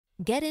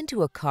Get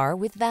into a car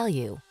with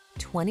value.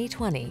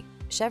 2020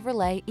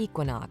 Chevrolet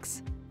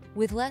Equinox.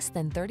 With less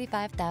than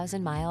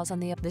 35,000 miles on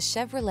the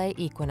Chevrolet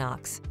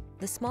Equinox,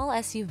 the small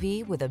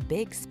SUV with a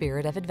big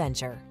spirit of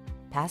adventure.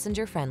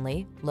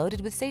 Passenger-friendly,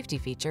 loaded with safety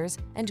features,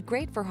 and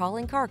great for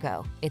hauling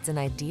cargo, it's an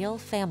ideal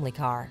family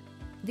car.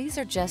 These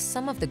are just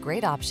some of the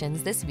great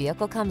options this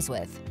vehicle comes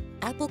with: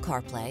 Apple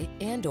CarPlay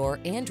and/or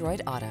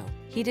Android Auto,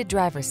 heated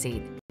driver's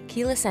seat,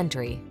 keyless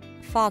entry,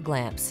 fog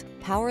lamps,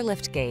 power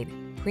liftgate,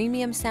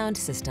 premium sound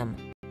system,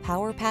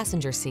 power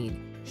passenger seat,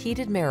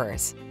 heated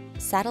mirrors,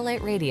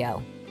 satellite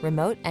radio,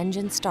 remote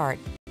engine start.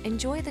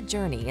 Enjoy the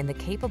journey in the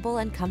capable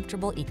and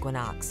comfortable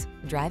Equinox.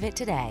 Drive it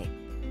today.